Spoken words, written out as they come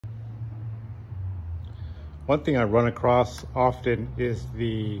One thing I run across often is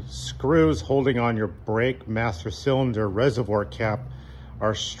the screws holding on your brake master cylinder reservoir cap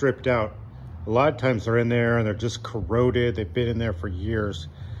are stripped out. A lot of times they're in there and they're just corroded. They've been in there for years.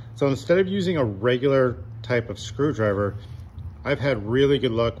 So instead of using a regular type of screwdriver, I've had really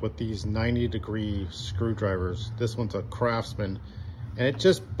good luck with these 90-degree screwdrivers. This one's a Craftsman, and it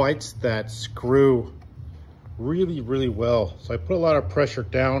just bites that screw really, really well. So I put a lot of pressure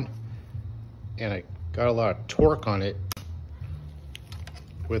down and I got a lot of torque on it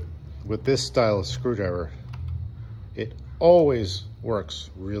with this style of screwdriver. It always works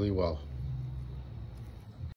really well.